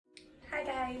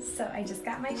Hi guys, so I just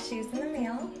got my shoes in the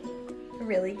mail.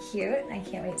 Really cute. I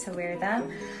can't wait to wear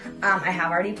them. I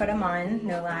have already put them on,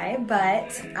 no lie, but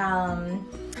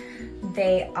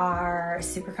they are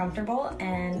super comfortable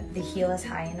and the heel is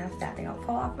high enough that they don't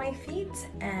pull off my feet,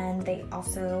 and they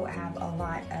also have a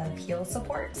lot of heel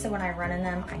support, so when I run in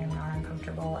them I am not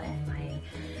uncomfortable and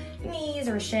my knees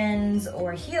or shins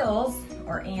or heels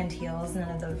heels, none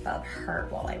of those above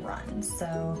hurt while I run.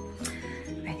 So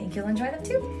I think you'll enjoy them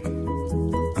too.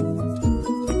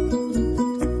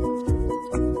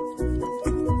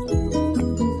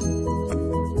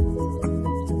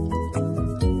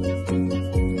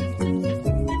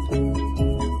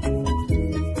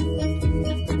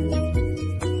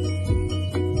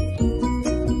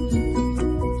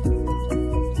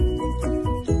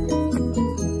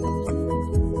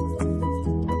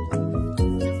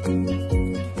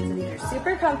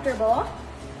 Comfortable,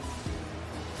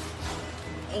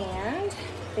 and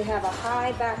they have a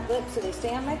high back lip so they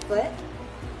stay on my foot,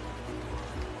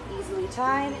 easily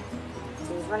tied,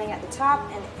 so he's running at the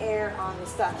top and air on the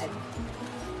side.